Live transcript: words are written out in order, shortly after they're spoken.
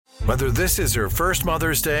Whether this is her first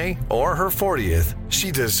Mother's Day or her 40th, she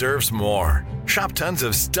deserves more. Shop tons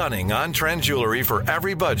of stunning on-trend jewelry for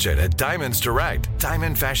every budget at Diamonds Direct.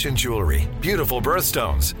 Diamond fashion jewelry, beautiful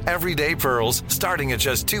birthstones, everyday pearls starting at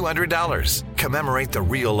just $200. Commemorate the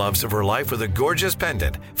real loves of her life with a gorgeous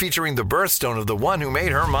pendant featuring the birthstone of the one who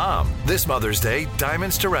made her mom. This Mother's Day,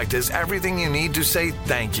 Diamonds Direct is everything you need to say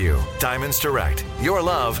thank you. Diamonds Direct. Your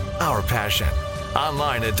love, our passion.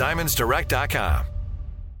 Online at diamondsdirect.com.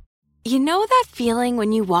 You know that feeling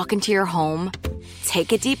when you walk into your home,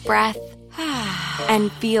 take a deep breath,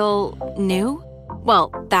 and feel new? Well,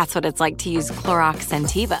 that's what it's like to use Clorox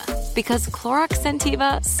Scentiva. Because Clorox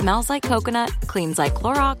Scentiva smells like coconut, cleans like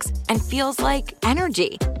Clorox, and feels like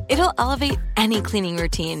energy. It'll elevate any cleaning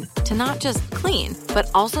routine to not just clean, but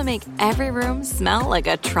also make every room smell like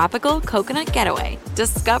a tropical coconut getaway.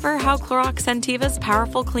 Discover how Clorox Scentiva's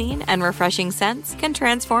powerful clean and refreshing scents can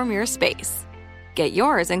transform your space. Get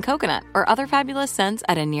yours in coconut or other fabulous scents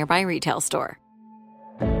at a nearby retail store.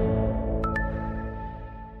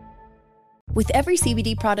 With every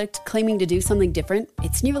CBD product claiming to do something different,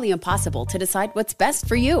 it's nearly impossible to decide what's best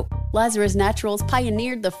for you. Lazarus Naturals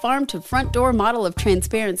pioneered the farm-to-front-door model of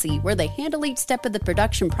transparency, where they handle each step of the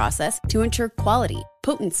production process to ensure quality,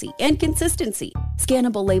 potency, and consistency.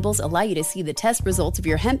 Scannable labels allow you to see the test results of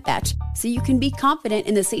your hemp batch, so you can be confident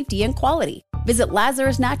in the safety and quality. Visit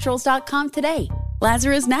LazarusNaturals.com today.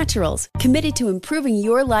 Lazarus Naturals, committed to improving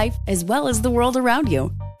your life as well as the world around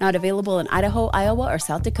you. Not available in Idaho, Iowa, or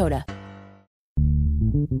South Dakota.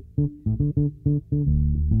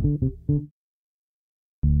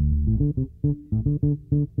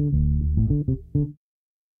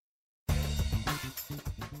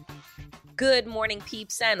 Good morning,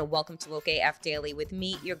 peeps, and welcome to Woke AF Daily with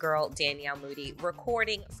me, your girl, Danielle Moody,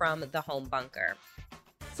 recording from the home bunker.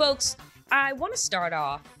 Folks, I want to start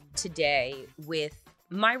off today with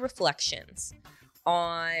my reflections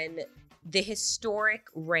on the historic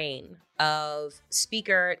reign of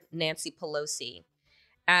Speaker Nancy Pelosi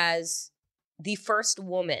as the first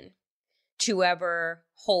woman to ever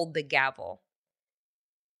hold the gavel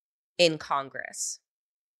in Congress.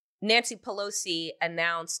 Nancy Pelosi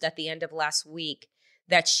announced at the end of last week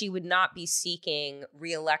that she would not be seeking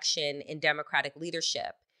re-election in Democratic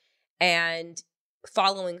leadership. And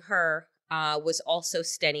following her was also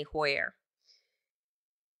Steny Hoyer.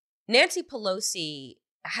 Nancy Pelosi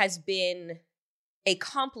has been a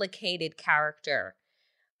complicated character,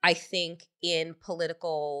 I think, in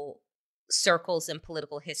political circles and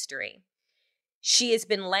political history. She has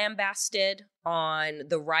been lambasted on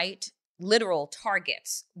the right. Literal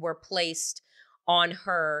targets were placed on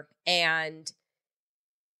her, and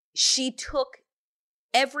she took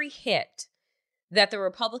every hit that the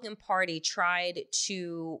Republican Party tried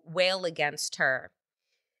to wail against her,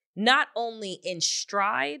 not only in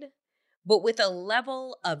stride, but with a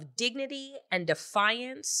level of dignity and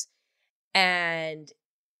defiance and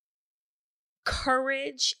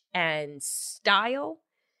courage and style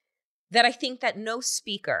that I think that no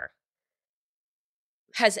speaker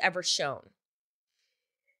has ever shown.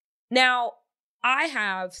 Now, I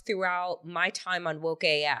have, throughout my time on Woke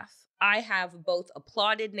AF, I have both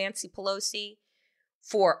applauded Nancy Pelosi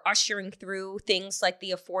for ushering through things like the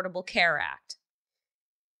Affordable Care Act,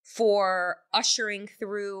 for ushering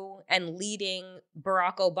through and leading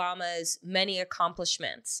Barack Obama's many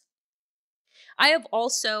accomplishments. I have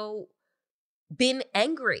also been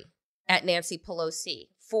angry at Nancy Pelosi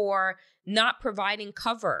for not providing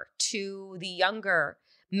cover to the younger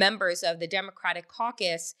members of the Democratic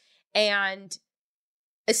caucus and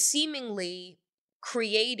seemingly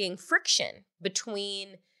creating friction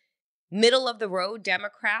between middle-of-the-road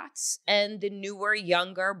Democrats and the newer,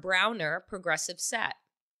 younger, browner progressive set.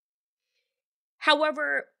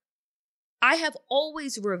 However, I have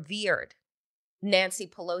always revered Nancy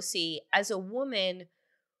Pelosi as a woman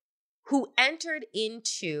who entered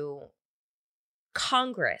into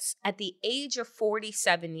Congress at the age of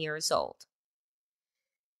 47 years old.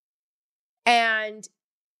 And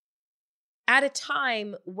at a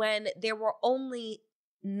time when there were only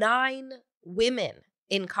 9 women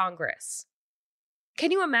in Congress.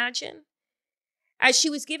 Can you imagine? As she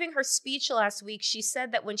was giving her speech last week, she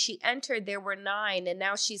said that when she entered, there were 9, and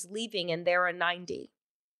now she's leaving and there are 90.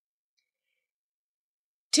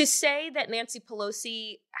 To say that Nancy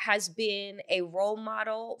Pelosi has been a role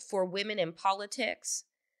model for women in politics,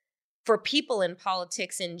 for people in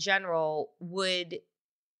politics in general, would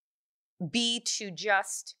be to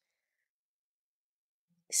just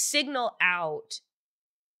signal out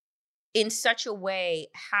in such a way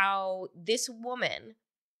how this woman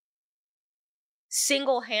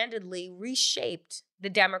single-handedly reshaped the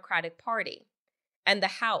Democratic Party and the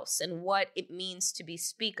House and what it means to be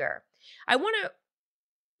Speaker. I want to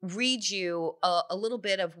read you a little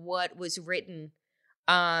bit of what was written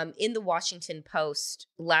in the Washington Post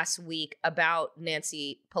last week about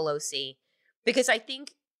Nancy Pelosi, because I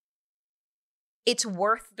think it's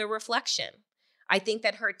worth the reflection. I think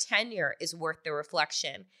that her tenure is worth the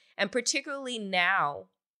reflection. And particularly now,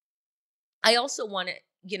 I also want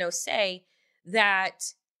to, say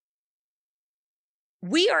that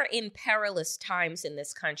we are in perilous times in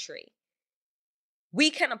this country. We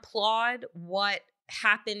can applaud what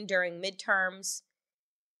happened during midterms.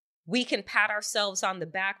 We can pat ourselves on the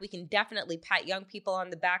back. We can definitely pat young people on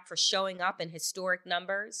the back for showing up in historic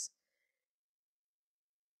numbers.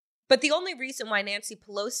 But the only reason why Nancy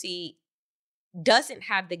Pelosi doesn't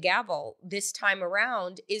have the gavel this time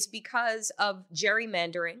around is because of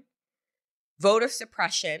gerrymandering, voter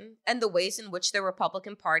suppression, and the ways in which the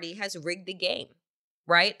Republican Party has rigged the game,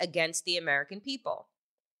 right, against the American people.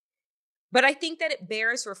 But I think that it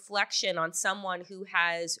bears reflection on someone who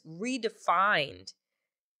has redefined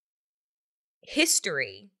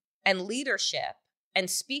history and leadership and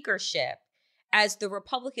speakership as the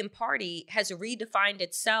Republican Party has redefined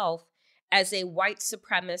itself as a white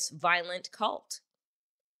supremacist violent cult.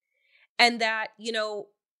 And that,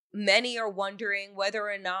 many are wondering whether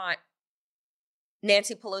or not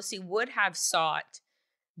Nancy Pelosi would have sought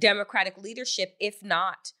Democratic leadership if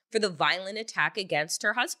not for the violent attack against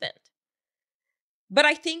her husband. But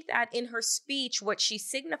I think that in her speech, what she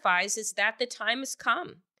signifies is that the time has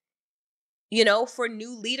come, for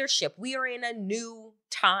new leadership. We are in a new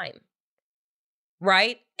time,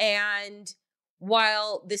 right? And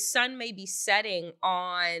while the sun may be setting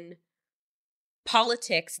on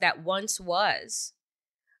politics that once was,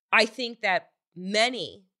 I think that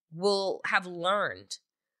many will have learned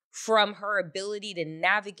from her ability to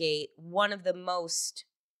navigate one of the most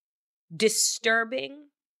disturbing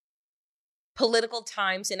political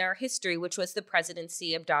times in our history, which was the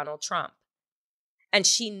presidency of Donald Trump. And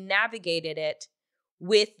she navigated it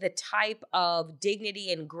with the type of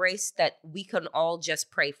dignity and grace that we can all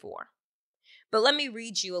just pray for. But let me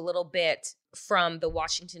read you a little bit from the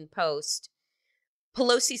Washington Post.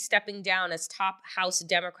 Pelosi stepping down as top House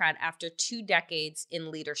Democrat after 2 decades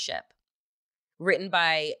in leadership. Written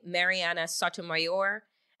by Mariana Sotomayor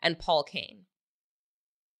and Paul Kane.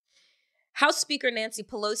 House Speaker Nancy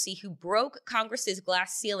Pelosi, who broke Congress's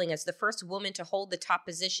glass ceiling as the first woman to hold the top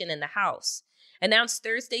position in the House, announced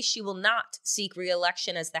Thursday she will not seek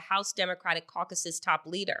re-election as the House Democratic Caucus's top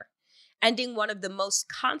leader, ending one of the most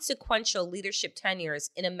consequential leadership tenures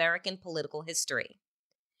in American political history.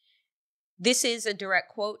 This is a direct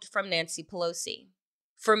quote from Nancy Pelosi.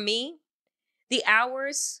 For me, the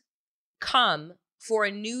hours come for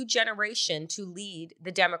a new generation to lead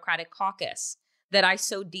the Democratic caucus that I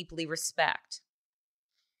so deeply respect.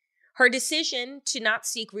 Her decision to not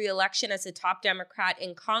seek re-election as a top Democrat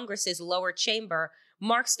in Congress's lower chamber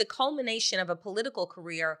marks the culmination of a political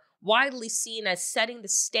career widely seen as setting the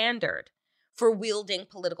standard for wielding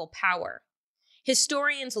political power.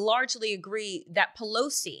 Historians largely agree that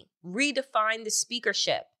Pelosi redefined the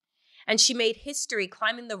speakership, and she made history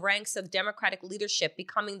climbing the ranks of Democratic leadership,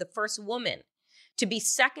 becoming the first woman to be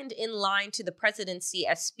second in line to the presidency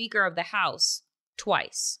as Speaker of the House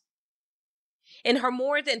twice. In her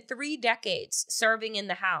more than 3 decades serving in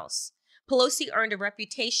the House, Pelosi earned a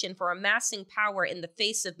reputation for amassing power in the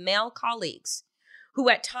face of male colleagues who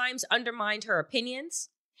at times undermined her opinions,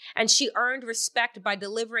 and she earned respect by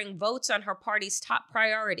delivering votes on her party's top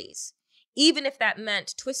priorities, even if that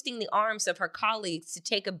meant twisting the arms of her colleagues to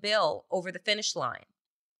take a bill over the finish line.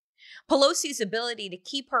 Pelosi's ability to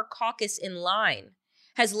keep her caucus in line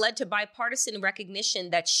has led to bipartisan recognition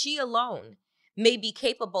that she alone may be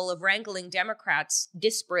capable of wrangling Democrats'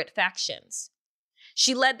 disparate factions.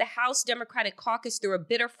 She led the House Democratic Caucus through a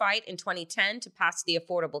bitter fight in 2010 to pass the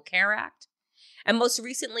Affordable Care Act, and most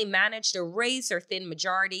recently managed a razor-thin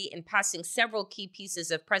majority in passing several key pieces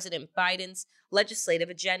of President Biden's legislative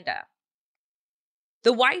agenda.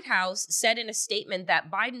 The White House said in a statement that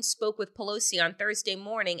Biden spoke with Pelosi on Thursday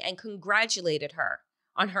morning and congratulated her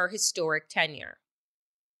on her historic tenure.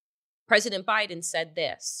 President Biden said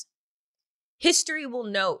this: "History will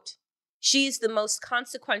note she is the most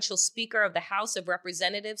consequential Speaker of the House of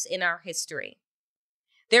Representatives in our history.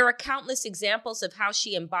 There are countless examples of how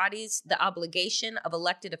she embodies the obligation of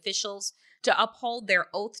elected officials to uphold their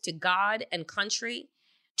oath to God and country,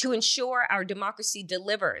 to ensure our democracy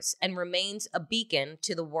delivers and remains a beacon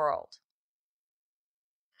to the world."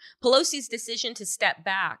 Pelosi's decision to step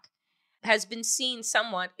back has been seen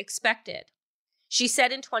somewhat expected. She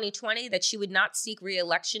said in 2020 that she would not seek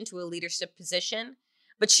re-election to a leadership position,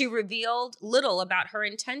 but she revealed little about her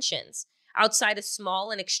intentions outside a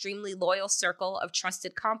small and extremely loyal circle of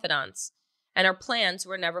trusted confidants, and her plans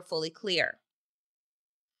were never fully clear.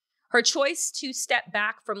 Her choice to step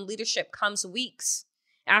back from leadership comes weeks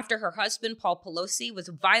after her husband, Paul Pelosi, was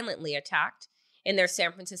violently attacked in their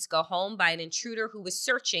San Francisco home by an intruder who was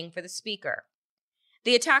searching for the speaker.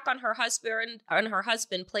 The attack on her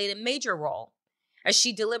husband played a major role as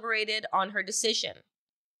she deliberated on her decision.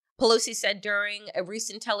 Pelosi said during a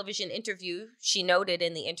recent television interview, she noted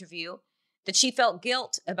in the interview that she felt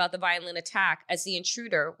guilt about the violent attack as the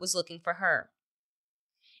intruder was looking for her.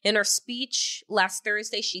 In her speech last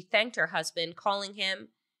Thursday, she thanked her husband, calling him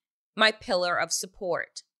my pillar of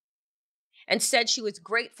support, and said she was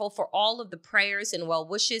grateful for all of the prayers and well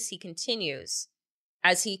wishes he continues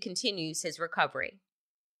his recovery.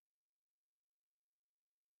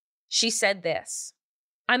 She said this: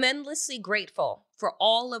 I'm endlessly grateful for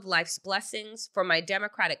all of life's blessings, for my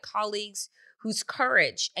Democratic colleagues whose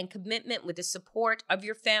courage and commitment with the support of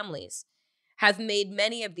your families have made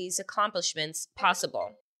many of these accomplishments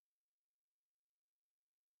possible.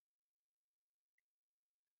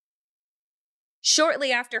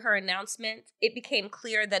 Shortly after her announcement, it became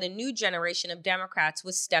clear that a new generation of Democrats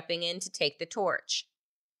was stepping in to take the torch.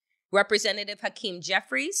 Representative Hakeem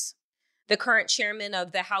Jeffries, the current chairman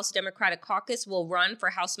of the House Democratic Caucus, will run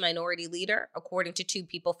for House Minority Leader, according to two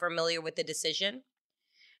people familiar with the decision.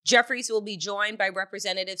 Jeffries will be joined by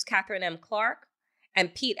Representatives Catherine M. Clark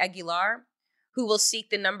and Pete Aguilar, who will seek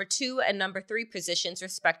the number 2 and number 3 positions,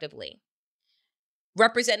 respectively.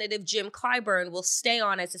 Representative Jim Clyburn will stay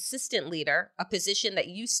on as assistant leader, a position that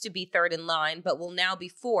used to be third in line, but will now be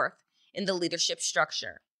fourth in the leadership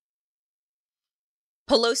structure.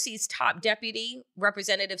 Pelosi's top deputy,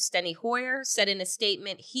 Representative Steny Hoyer, said in a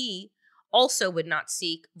statement he also would not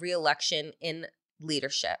seek re-election in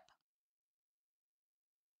leadership.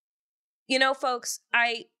 You know, folks,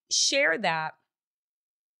 I share that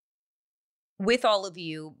with all of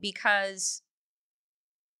you because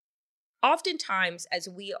oftentimes as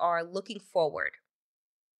we are looking forward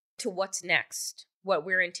to what's next, what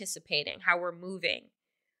we're anticipating, how we're moving,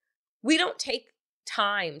 we don't take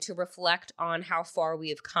time to reflect on how far we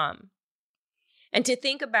have come and to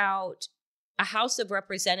think about a House of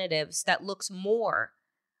Representatives that looks more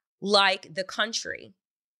like the country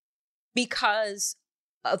because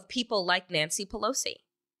of people like Nancy Pelosi.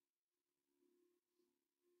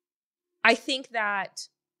 I think that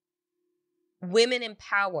women in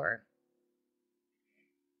power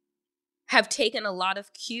have taken a lot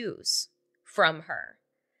of cues from her.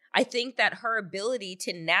 I think that her ability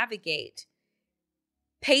to navigate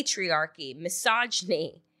patriarchy,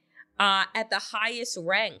 misogyny at the highest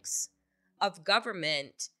ranks of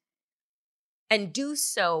government and do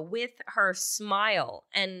so with her smile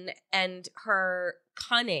and her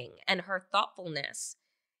cunning and her thoughtfulness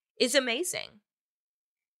is amazing.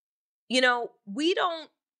 You know, we don't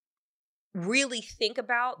really think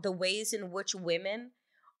about the ways in which women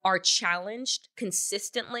are challenged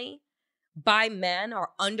consistently by men,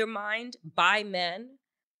 are undermined by men,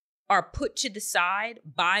 are put to the side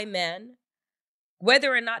by men,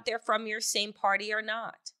 whether or not they're from your same party or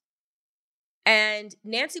not. And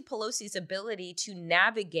Nancy Pelosi's ability to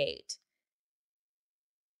navigate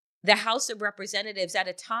the House of Representatives at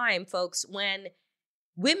a time, folks, when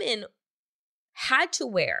women had to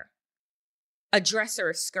wear a dress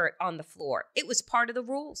or a skirt on the floor. It was part of the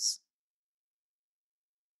rules.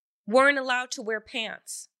 Weren't allowed to wear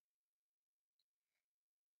pants.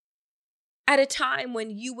 At a time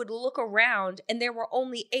when you would look around and there were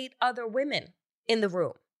only 8 other women in the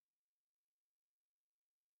room.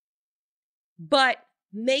 But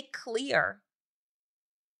make clear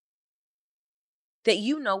that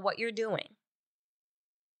you know what you're doing.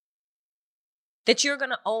 That you're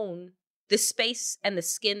going to own the space and the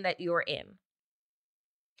skin that you're in.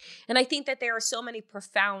 And I think that there are so many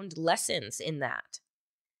profound lessons in that.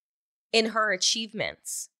 In her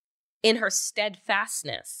achievements, in her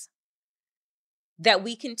steadfastness, that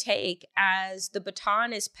we can take as the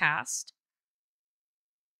baton is passed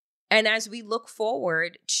and as we look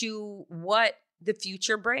forward to what the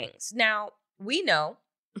future brings. Now, we know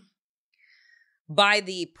by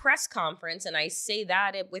the press conference, and I say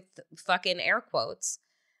that with fucking air quotes,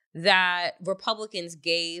 that Republicans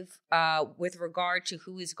gave with regard to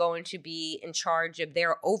who is going to be in charge of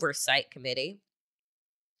their oversight committee,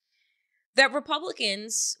 that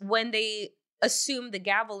Republicans, when they assume the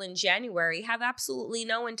gavel in January, have absolutely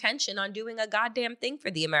no intention on doing a goddamn thing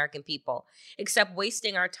for the American people, except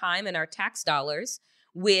wasting our time and our tax dollars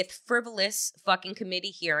with frivolous fucking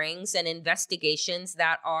committee hearings and investigations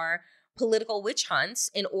that are political witch hunts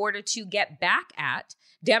in order to get back at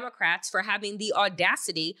Democrats for having the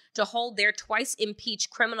audacity to hold their twice impeached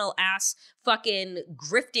criminal ass, fucking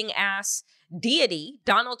grifting ass deity,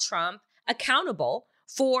 Donald Trump, accountable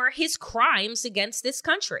for his crimes against this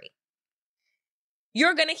country.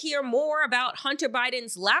 You're going to hear more about Hunter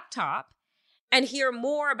Biden's laptop and hear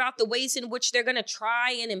more about the ways in which they're going to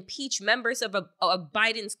try and impeach members of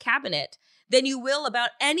Biden's cabinet than you will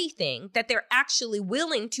about anything that they're actually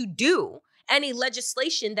willing to do, any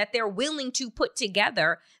legislation that they're willing to put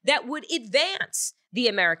together that would advance the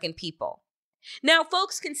American people. Now,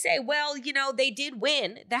 folks can say, well, you know, they did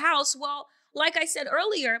win the House. Well, like I said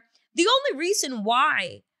earlier, the only reason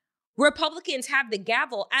why Republicans have the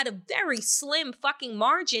gavel at a very slim fucking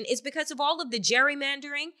margin is because of all of the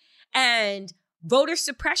gerrymandering and voter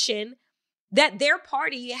suppression that their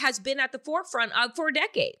party has been at the forefront of for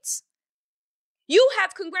decades. You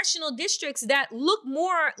have congressional districts that look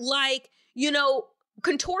more like, you know,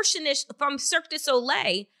 contortionists from Cirque du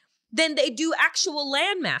Soleil than they do actual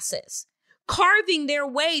land masses, carving their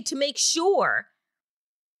way to make sure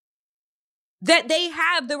that they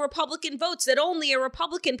have the Republican votes that only a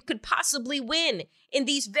Republican could possibly win in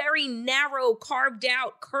these very narrow, carved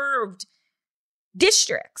out, curved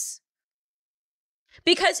districts.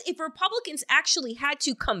 Because if Republicans actually had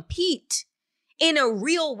to compete in a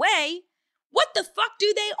real way, what the fuck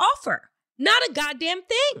do they offer? Not a goddamn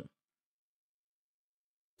thing.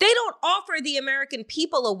 They don't offer the American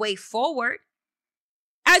people a way forward.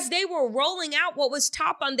 As they were rolling out what was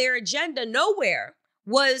top on their agenda, nowhere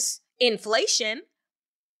was inflation.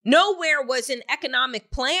 Nowhere was an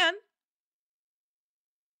economic plan.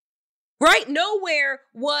 Right? Nowhere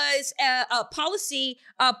was a policy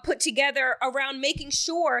put together around making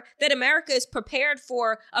sure that America is prepared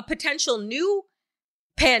for a potential new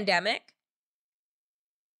pandemic.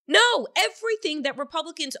 No, everything that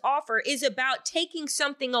Republicans offer is about taking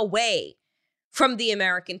something away from the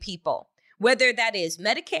American people, whether that is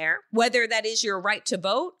Medicare, whether that is your right to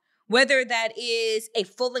vote, whether that is a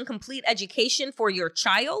full and complete education for your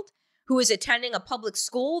child who is attending a public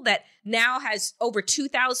school that now has over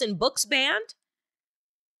 2,000 books banned.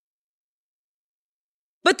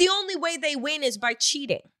 But the only way they win is by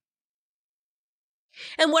cheating.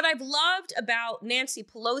 And what I've loved about Nancy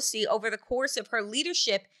Pelosi over the course of her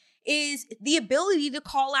leadership is the ability to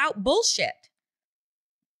call out bullshit.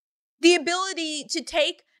 The ability to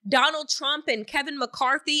take Donald Trump and Kevin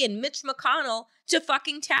McCarthy and Mitch McConnell to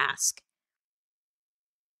fucking task.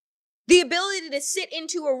 The ability to sit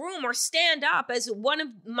into a room or stand up, as one of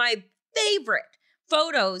my favorite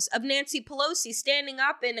photos of Nancy Pelosi standing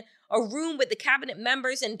up in a room with the cabinet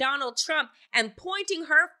members and Donald Trump and pointing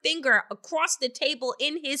her finger across the table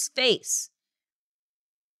in his face.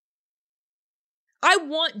 I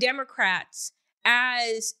want Democrats,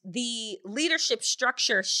 as the leadership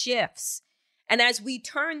structure shifts and as we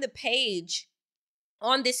turn the page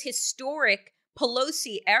on this historic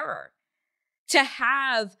Pelosi era, to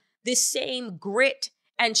have the same grit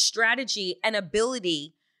and strategy and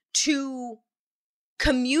ability to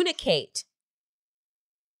communicate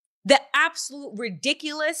the absolute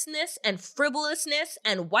ridiculousness and frivolousness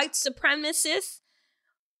and white supremacists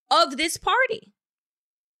of this party.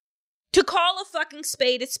 To call a fucking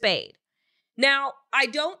spade a spade. Now, I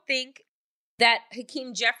don't think that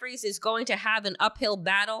Hakeem Jeffries is going to have an uphill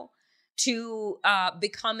battle to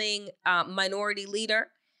becoming minority leader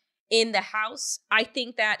in the House. I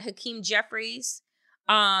think that Hakeem Jeffries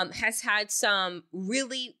has had some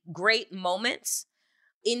really great moments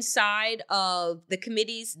inside of the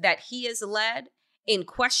committees that he has led, in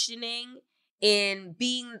questioning, in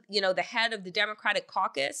being, you know, the head of the Democratic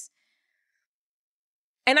caucus.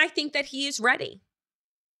 And I think that he is ready.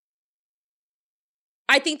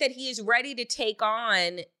 I think that he is ready to take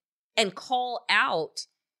on and call out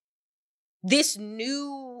this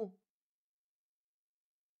new,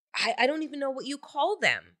 I don't even know what you call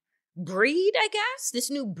them, breed, I guess,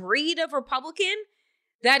 this new breed of Republican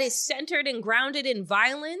that is centered and grounded in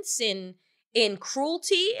violence, in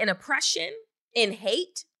cruelty, in oppression, in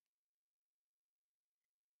hate.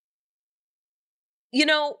 You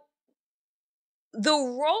know, the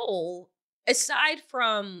role, aside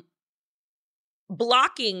from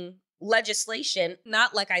blocking legislation,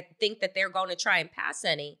 not like I think that they're going to try and pass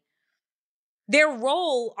any, their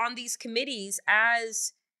role on these committees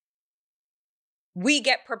as we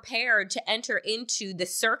get prepared to enter into the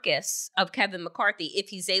circus of Kevin McCarthy, if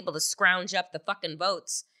he's able to scrounge up the fucking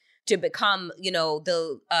votes to become, you know,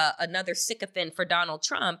 the another sycophant for Donald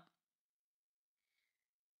Trump,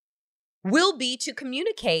 will be to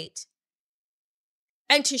communicate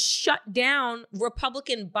and to shut down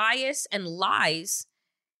Republican bias and lies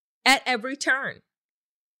at every turn.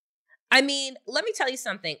 I mean, let me tell you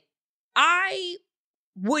something. I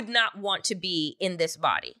would not want to be in this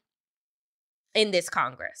body, in this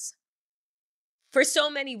Congress, for so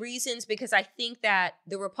many reasons, because I think that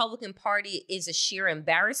the Republican Party is a sheer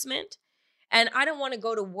embarrassment. And I don't want to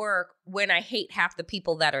go to work when I hate half the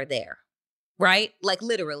people that are there, right? Like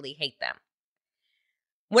literally hate them.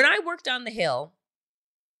 When I worked on the Hill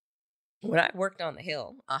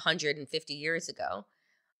 150 years ago,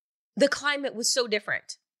 the climate was so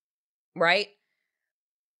different, right?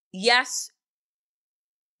 Yes,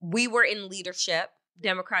 we were in leadership.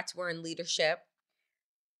 Democrats were in leadership.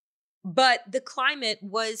 But the climate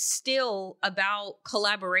was still about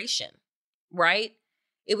collaboration, right?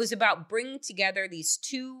 It was about bringing together these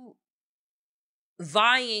two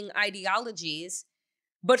vying ideologies,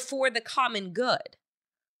 but for the common good.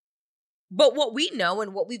 But what we know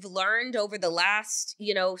and what we've learned over the last,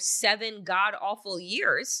 7 god-awful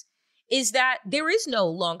years is that there is no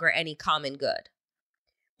longer any common good.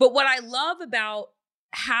 But what I love about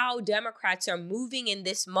how Democrats are moving in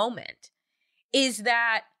this moment is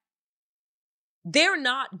that they're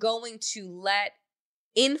not going to let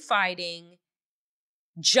infighting,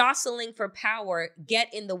 jostling for power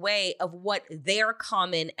get in the way of what their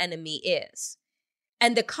common enemy is.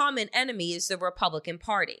 And the common enemy is the Republican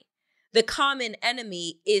Party. The common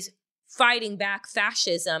enemy is fighting back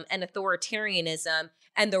fascism and authoritarianism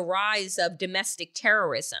and the rise of domestic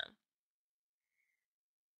terrorism.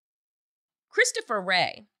 Christopher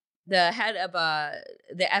Wray, the head of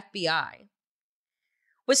the FBI,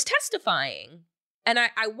 was testifying. And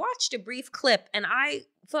I watched a brief clip, and I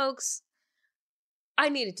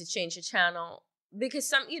needed to change the channel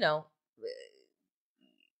because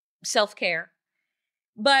self-care.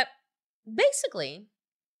 But basically,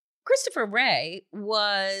 Christopher Wray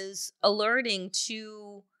was alerting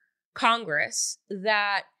to Congress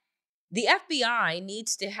that the FBI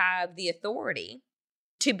needs to have the authority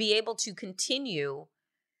to be able to continue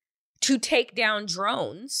to take down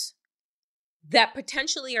drones that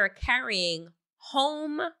potentially are carrying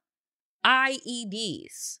home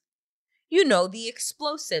IEDs. The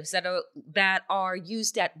explosives that are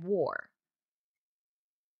used at war.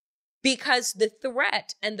 Because the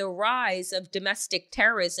threat and the rise of domestic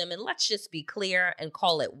terrorism, and let's just be clear and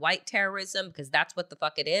call it white terrorism, because that's what the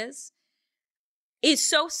fuck it is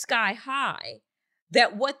so sky high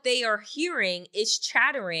that what they are hearing is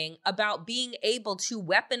chattering about being able to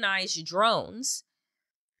weaponize drones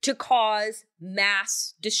to cause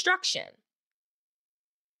mass destruction.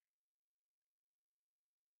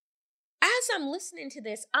 As I'm listening to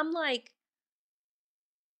this, I'm like,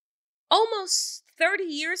 almost 30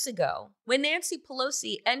 years ago, when Nancy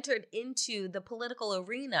Pelosi entered into the political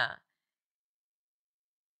arena,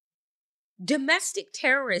 domestic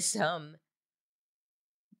terrorism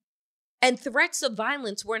and threats of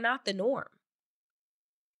violence were not the norm.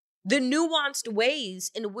 The nuanced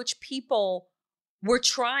ways in which people were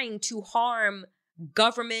trying to harm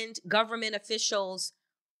government officials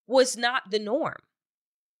was not the norm.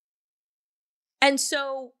 And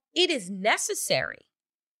so it is necessary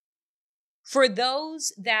for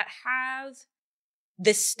those that have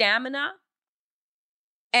the stamina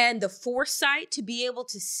and the foresight to be able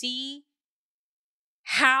to see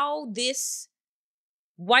how this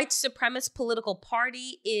white supremacist political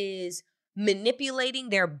party is manipulating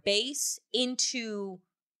their base into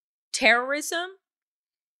terrorism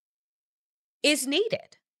is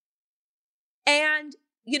needed. And,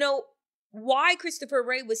 why Christopher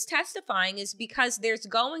Wray was testifying is because there's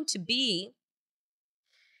going to be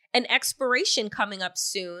an expiration coming up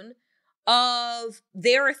soon of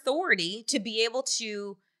their authority to be able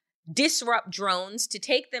to disrupt drones, to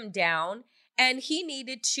take them down. And he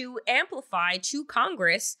needed to amplify to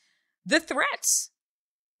Congress the threats,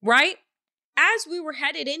 right? As we were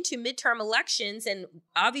headed into midterm elections, and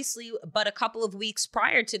obviously, but a couple of weeks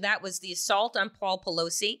prior to that was the assault on Paul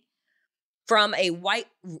Pelosi from a white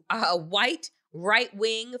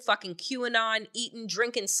right-wing fucking QAnon eating,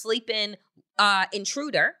 drinking, sleeping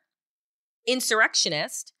intruder,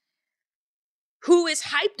 insurrectionist, who is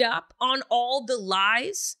hyped up on all the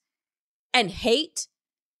lies and hate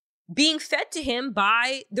being fed to him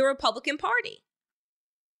by the Republican Party.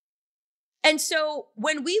 And so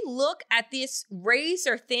when we look at this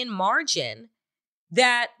razor-thin margin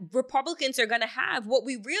that Republicans are going to have, what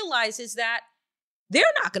we realize is that they're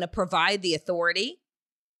not going to provide the authority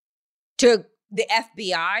to the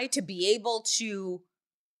FBI to be able to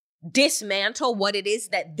dismantle what it is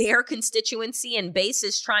that their constituency and base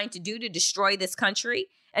is trying to do to destroy this country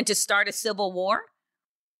and to start a civil war.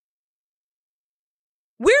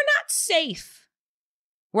 We're not safe,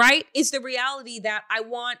 right? Is the reality that I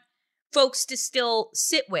want folks to still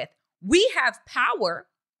sit with. We have power,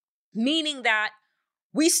 meaning that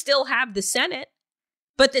we still have the Senate,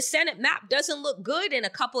 but the Senate map doesn't look good in a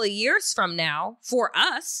couple of years from now for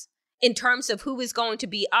us in terms of who is going to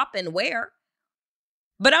be up and where.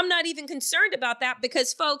 But I'm not even concerned about that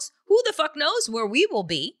because, folks, who the fuck knows where we will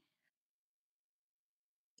be?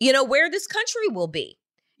 You know, where this country will be.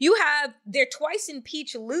 You have their twice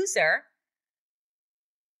impeached loser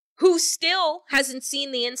who still hasn't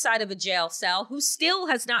seen the inside of a jail cell, who still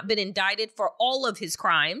has not been indicted for all of his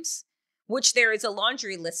crimes, which there is a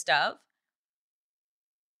laundry list of.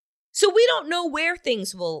 So we don't know where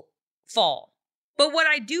things will fall. But what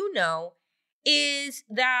I do know is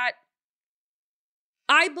that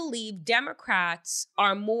I believe Democrats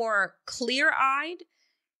are more clear-eyed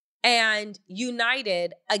and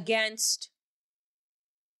united against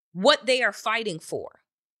what they are fighting for.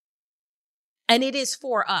 And it is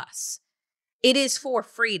for us. It is for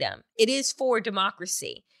freedom. It is for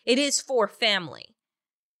democracy. It is for family,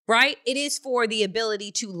 right? It is for the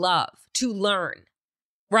ability to love, to learn,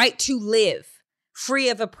 right? To live free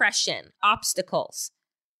of oppression, obstacles,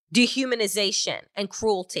 dehumanization, and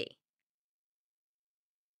cruelty.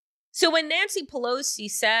 So when Nancy Pelosi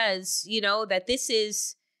says, you know, that this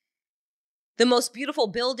is the most beautiful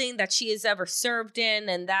building that she has ever served in,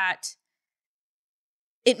 and that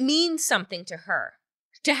it means something to her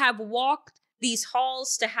to have walked these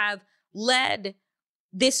halls, to have led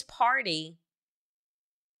this party,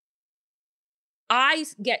 I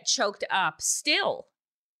get choked up still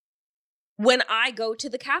when I go to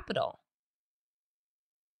the Capitol.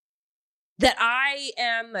 That I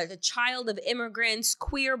am a child of immigrants,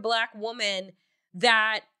 queer Black woman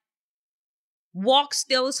that walks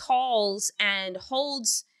those halls and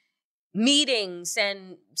holds meetings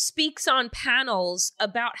and speaks on panels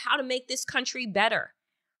about how to make this country better,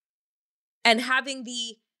 and having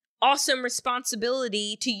the awesome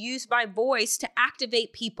responsibility to use my voice to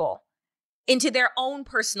activate people into their own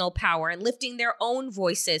personal power and lifting their own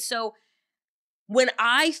voices. So when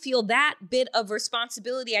I feel that bit of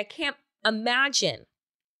responsibility, I can't imagine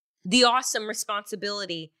the awesome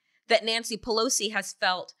responsibility that Nancy Pelosi has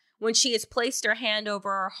felt when she has placed her hand over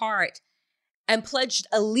her heart and pledged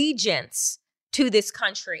allegiance to this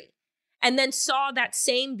country, and then saw that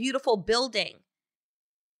same beautiful building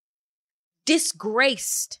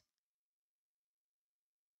disgraced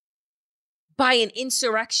by an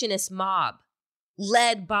insurrectionist mob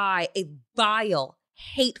led by a vile,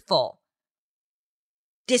 hateful,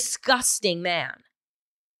 disgusting man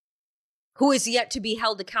who is yet to be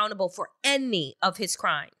held accountable for any of his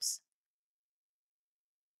crimes.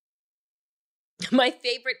 My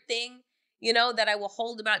favorite thing, you know, that I will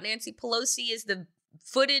hold about Nancy Pelosi is the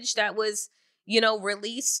footage that was, you know,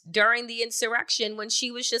 released during the insurrection when she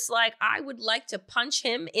was just like, I would like to punch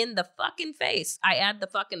him in the fucking face. I add the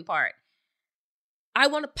fucking part. I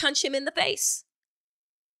want to punch him in the face.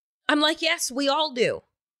 I'm like, yes, we all do.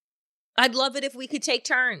 I'd love it if we could take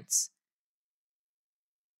turns.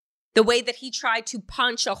 The way that he tried to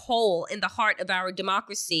punch a hole in the heart of our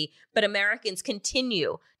democracy, but Americans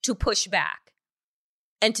continue to push back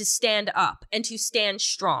and to stand up and to stand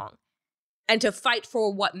strong and to fight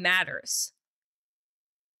for what matters,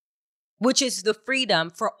 which is the freedom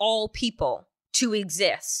for all people to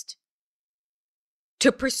exist,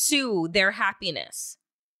 to pursue their happiness,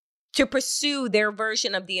 to pursue their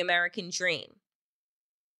version of the American dream.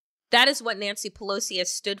 That is what Nancy Pelosi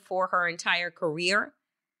has stood for her entire career.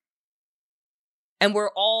 And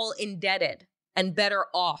we're all indebted and better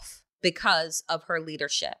off because of her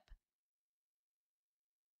leadership.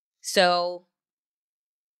 So,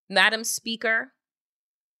 Madam Speaker,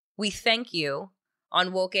 we thank you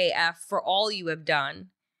on Woke AF for all you have done,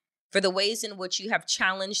 for the ways in which you have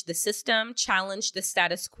challenged the system, challenged the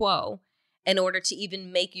status quo, in order to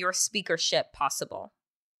even make your speakership possible.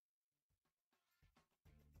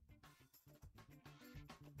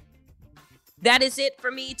 That is it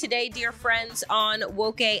for me today, dear friends, on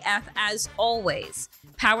Woke AF. As always,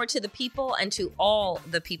 power to the people and to all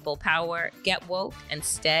the people power. Get woke and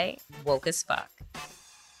stay woke as fuck.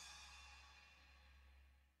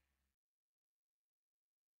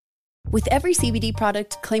 With every CBD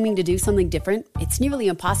product claiming to do something different, it's nearly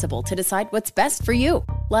impossible to decide what's best for you.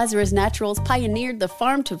 Lazarus Naturals pioneered the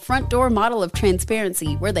farm-to-front-door model of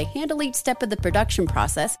transparency, where they handle each step of the production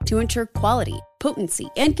process to ensure quality, potency,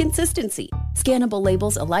 and consistency. Scannable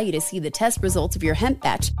labels allow you to see the test results of your hemp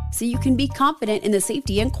batch, so you can be confident in the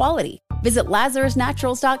safety and quality. Visit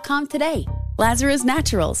LazarusNaturals.com today. Lazarus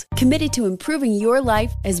Naturals, committed to improving your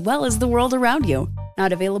life as well as the world around you.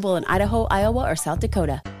 Not available in Idaho, Iowa, or South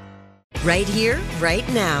Dakota. Right here, right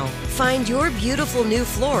now. Find your beautiful new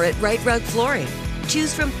floor at Rite Rug Flooring.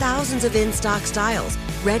 Choose from thousands of in-stock styles,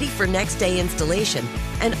 ready for next day installation,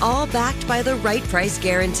 and all backed by the right price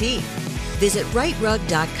guarantee. Visit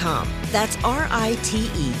riterug.com. That's RITERUG.com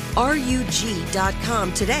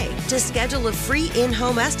today to schedule a free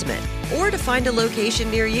in-home estimate or to find a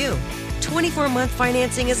location near you. 24-month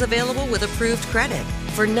financing is available with approved credit.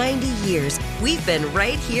 For 90 years, we've been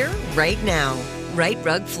right here, right now. Rite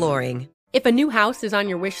Rug Flooring. If a new house is on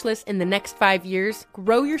your wish list in the next 5 years,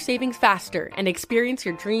 grow your savings faster and experience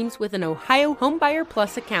your dreams with an Ohio Homebuyer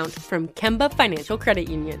Plus account from Kemba Financial Credit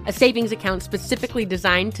Union. A savings account specifically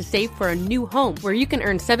designed to save for a new home where you can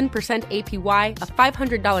earn 7% APY,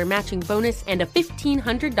 a $500 matching bonus, and a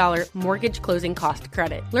 $1,500 mortgage closing cost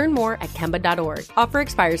credit. Learn more at Kemba.org. Offer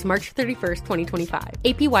expires March 31st, 2025.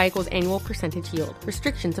 APY equals annual percentage yield.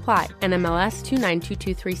 Restrictions apply. NMLS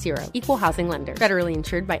 292230. Equal housing lender. Federally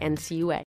insured by NCUA.